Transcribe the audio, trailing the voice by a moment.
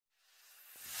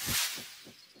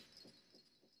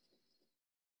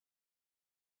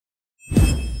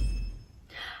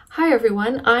Hi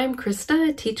everyone, I'm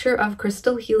Christa, teacher of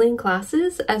crystal healing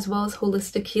classes as well as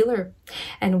holistic healer.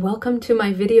 And welcome to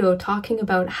my video talking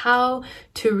about how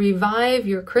to revive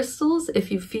your crystals if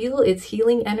you feel its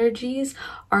healing energies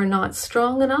are not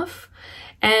strong enough.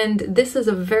 And this is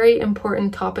a very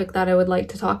important topic that I would like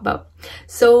to talk about.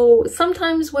 So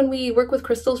sometimes when we work with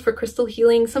crystals for crystal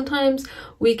healing, sometimes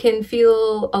we can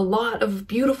feel a lot of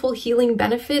beautiful healing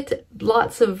benefit,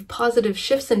 lots of positive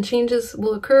shifts and changes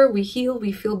will occur. We heal,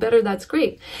 we feel better, that's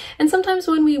great. And sometimes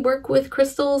when we work with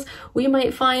crystals, we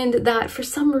might find that for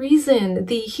some reason,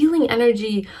 the healing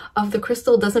energy of the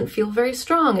crystal doesn't feel very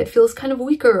strong. It feels kind of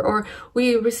weaker, or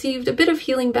we received a bit of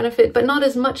healing benefit, but not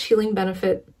as much healing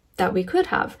benefit that we could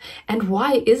have. And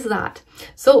why is that?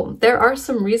 So there are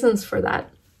some reasons for that.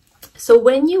 So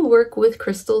when you work with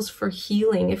crystals for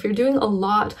healing, if you're doing a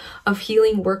lot of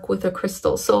healing work with a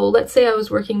crystal, so let's say I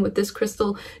was working with this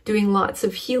crystal, doing lots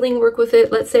of healing work with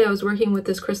it. Let's say I was working with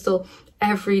this crystal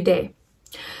every day.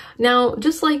 Now,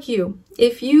 just like you,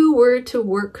 if you were to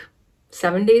work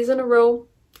 7 days in a row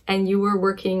and you were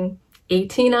working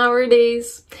 18-hour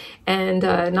days and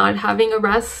not having a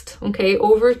rest, okay,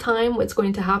 over time, what's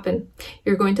going to happen?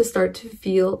 You're going to start to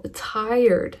feel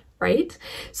tired, right?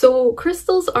 So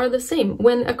crystals are the same.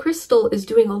 When a crystal is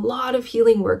doing a lot of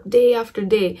healing work day after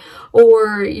day,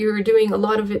 or you're doing a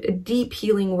lot of deep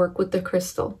healing work with the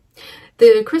crystal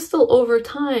over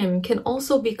time can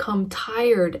also become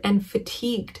tired and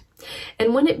fatigued.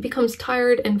 And when it becomes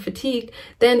tired and fatigued,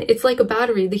 then it's like a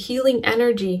battery. The healing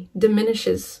energy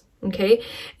diminishes. Okay,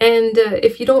 and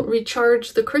if you don't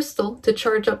recharge the crystal to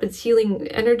charge up its healing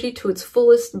energy to its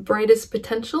fullest, brightest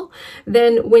potential,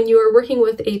 then when you are working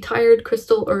with a tired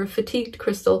crystal or a fatigued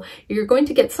crystal, you're going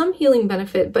to get some healing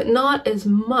benefit, but not as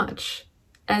much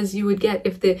as you would get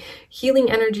if the healing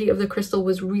energy of the crystal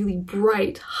was really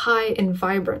bright, high, and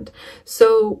vibrant.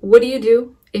 So what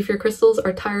do? If your crystals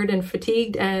are tired and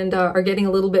fatigued and are getting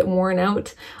a little bit worn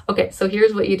out? Okay, so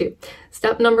here's what you do.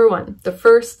 Step number one, the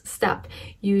first step,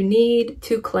 you need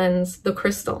to cleanse the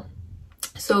crystal.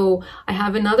 So I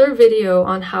have another video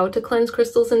on how to cleanse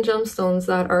crystals and gemstones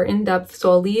that are in depth. So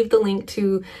I'll leave the link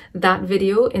to that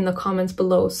video in the comments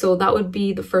below. So that would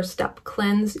be the first step,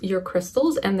 cleanse your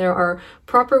crystals. And there are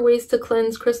proper ways to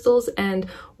cleanse crystals and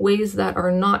ways that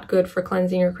are not good for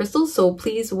cleansing your crystals. So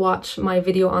please watch my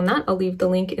video on that. I'll leave the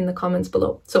link in the comments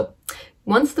below. So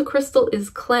once the crystal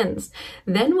is cleansed,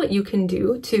 then what you can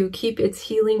do to keep its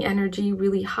healing energy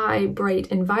really high,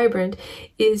 bright, and vibrant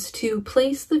is to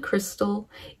place the crystal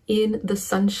in the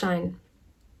sunshine.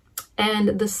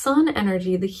 And the sun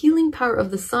energy, the healing power of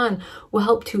the sun, will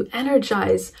help to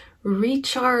energize,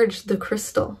 recharge the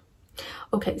crystal.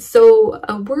 Okay, so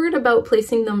a word about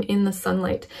placing them in the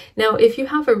sunlight. Now, if you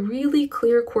have a really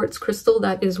clear quartz crystal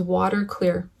that is water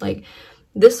clear, like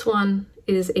this one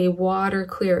is a water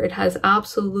clear. It has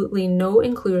absolutely no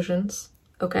inclusions.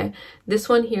 Okay, this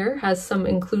one here has some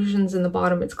inclusions in the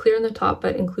bottom. It's clear in the top,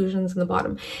 but inclusions in the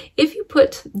bottom. If you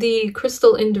put the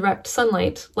crystal in direct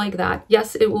sunlight like that,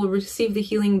 yes, it will receive the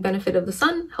healing benefit of the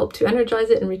sun, help to energize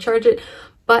it and recharge it,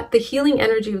 but the healing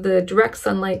energy of the direct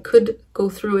sunlight could go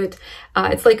through it.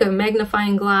 It's like a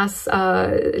magnifying glass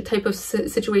type of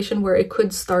situation where it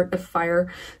could start a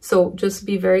fire. So just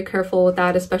be very careful with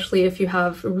that, especially if you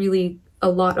have really a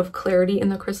lot of clarity in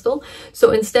the crystal. So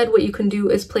instead, what you can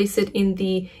do is place it in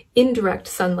the indirect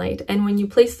sunlight. And when you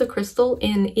place the crystal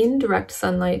in indirect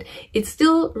sunlight, it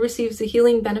still receives the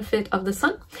healing benefit of the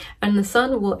sun, and the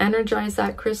sun will energize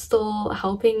that crystal,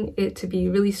 helping it to be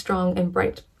really strong and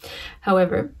bright.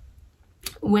 However,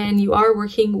 when you are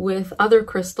working with other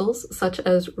crystals, such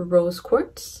as rose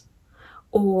quartz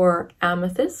or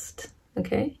amethyst,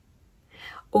 okay,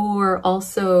 or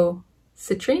also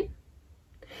citrine,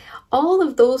 all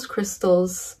of those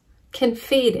crystals can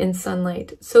fade in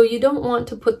sunlight. So you don't want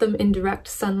to put them in direct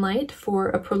sunlight for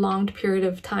a prolonged period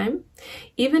of time.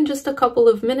 Even just a couple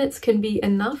of minutes can be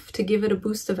enough to give it a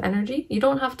boost of energy. You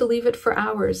don't have to leave it for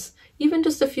hours. Even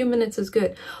just a few minutes is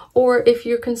good. Or if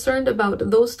you're concerned about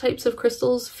those types of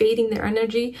crystals fading their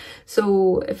energy,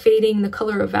 so fading the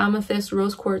color of amethyst,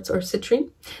 rose quartz, or citrine,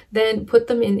 then put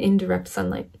them in indirect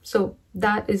sunlight. So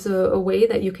that is a way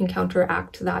that you can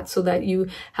counteract that so that you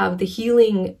have the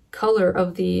healing color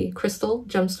of the crystal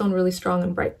gemstone really strong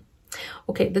and bright.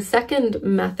 Okay, the second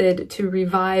method to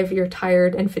revive your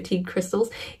tired and fatigued crystals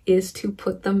is to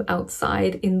put them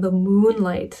outside in the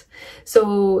moonlight.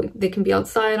 So they can be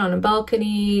outside on a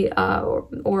balcony,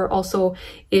 or also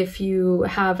if you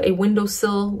have a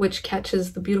windowsill which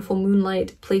catches the beautiful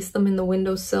moonlight, place them in the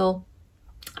windowsill.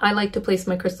 I like to place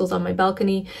my crystals on my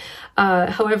balcony.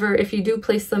 However, if you do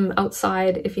place them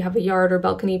outside, if you have a yard or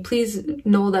balcony, please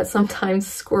know that sometimes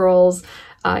squirrels,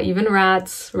 even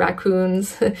rats,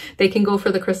 raccoons, they can go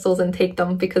for the crystals and take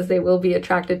them because they will be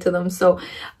attracted to them. So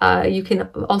you can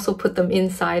also put them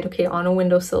inside, okay, on a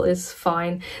windowsill is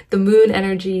fine. The moon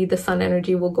energy, the sun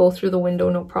energy will go through the window,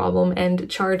 no problem, and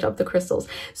charge up the crystals.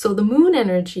 So the moon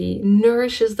energy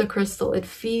nourishes the crystal, it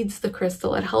feeds the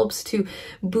crystal, it helps to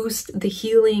boost the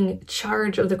healing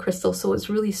charge of the crystal. So it's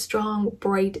really strong,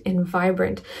 bright, and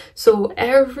vibrant. So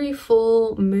every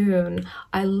full moon,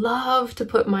 I love to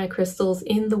put my crystals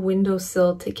in the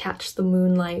windowsill to catch the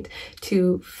moonlight,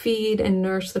 to feed and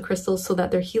nourish the crystals so that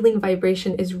their healing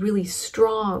vibration is really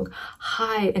strong,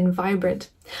 high, and vibrant.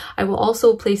 I will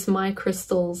also place my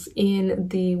crystals in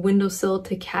the windowsill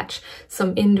to catch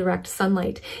some indirect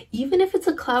sunlight. Even if it's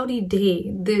a cloudy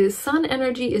day, the sun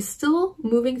energy is still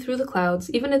moving through the clouds.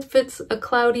 Even if it's a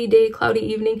cloudy day, cloudy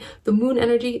evening, the moon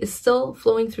energy is still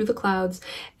flowing through the clouds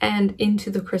and into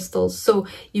the crystals. So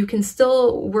you can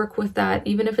still work with that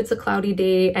even if it's a cloudy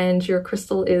day and your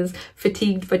crystal is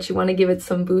fatigued, but you want to give it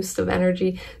some boost of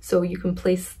energy. So you can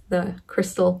place the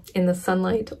crystal in the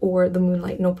sunlight or the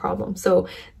moonlight, no problem. So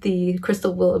the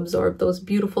crystal will absorb those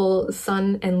beautiful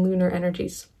sun and lunar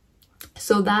energies.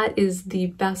 So that is the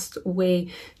best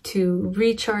way to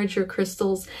recharge your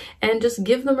crystals and just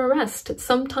give them a rest.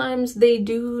 Sometimes they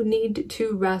do need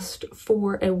to rest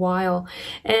for a while.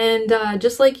 And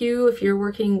just like you, if you're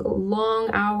working long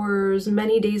hours,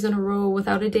 many days in a row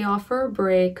without a day off or a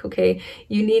break, okay,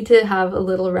 you need to have a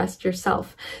little rest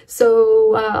yourself.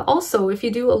 So also, if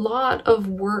you do a lot of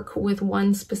work with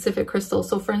one specific crystal,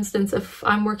 so for instance, if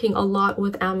I'm working a lot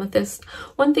with amethyst,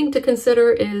 one thing to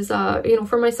consider is,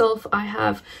 for myself, I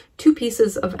have 2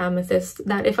 pieces of amethyst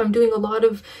that if I'm doing a lot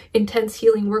of intense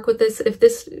healing work with this, if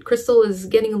this crystal is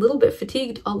getting a little bit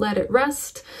fatigued, I'll let it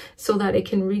rest so that it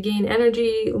can regain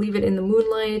energy, leave it in the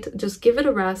moonlight, just give it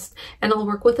a rest, and I'll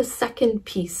work with a second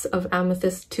piece of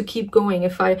amethyst to keep going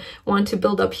if I want to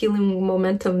build up healing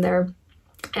momentum there.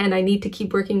 And I need to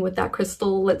keep working with that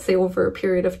crystal, let's say over a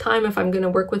period of time. If I'm going to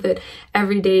work with it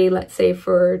every day, let's say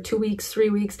for 2 weeks, 3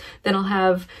 weeks, then I'll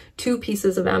have 2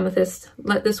 pieces of amethyst.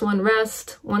 Let this one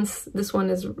rest. Once this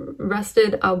one is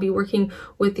rested, I'll be working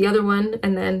with the other one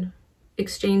and then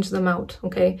exchange them out,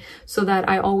 okay, so that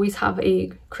I always have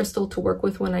a crystal to work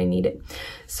with when I need it.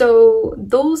 So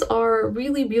those are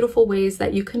really beautiful ways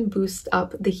that you can boost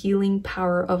up the healing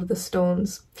power of the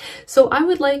stones. So I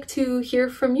would like to hear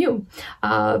from you.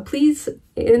 Please,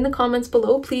 in the comments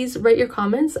below, please write your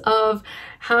comments of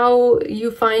how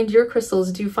you find your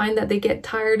crystals. Do you find that they get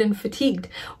tired and fatigued?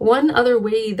 One other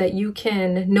way that you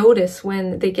can notice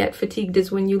when they get fatigued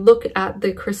is when you look at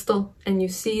the crystal and you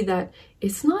see that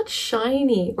it's not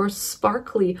shiny or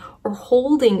sparkly or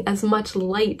holding as much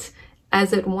light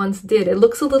as it once did. It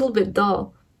looks a little bit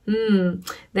dull. Then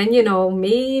you know,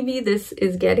 maybe this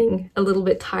is getting a little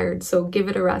bit tired. So give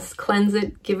it a rest, cleanse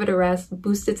it, give it a rest,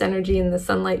 boost its energy in the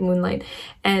sunlight, moonlight,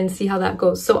 and see how that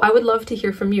goes. So I would love to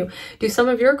hear from you. Do some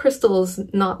of your crystals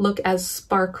not look as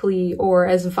sparkly or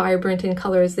as vibrant in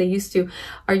color as they used to?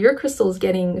 Are your crystals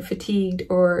getting fatigued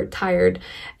or tired?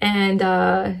 And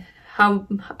how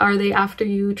are they after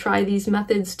you try these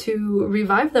methods to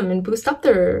revive them and boost up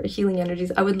their healing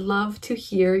energies? I would love to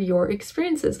hear your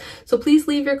experiences. So please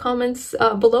leave your comments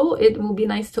below. It will be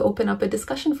nice to open up a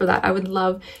discussion for that. I would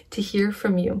love to hear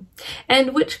from you.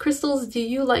 And which crystals do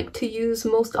you like to use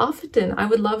most often? I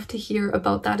would love to hear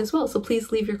about that as well. So please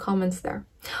leave your comments there.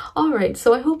 All right,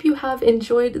 so I hope you have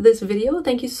enjoyed this video.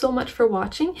 Thank you so much for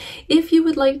watching. If you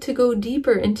would like to go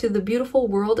deeper into the beautiful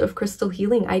world of crystal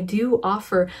healing, I do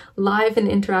offer live and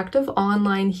interactive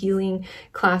online healing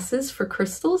classes for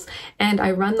crystals, and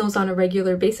I run those on a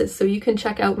regular basis. So you can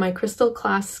check out my crystal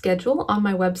class schedule on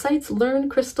my websites,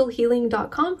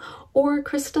 learncrystalhealing.com or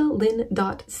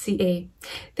kristalyn.ca.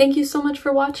 Thank you so much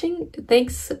for watching.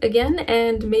 Thanks again,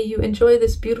 and may you enjoy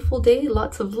this beautiful day.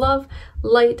 Lots of love,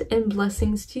 light, and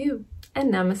blessings to you.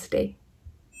 And namaste.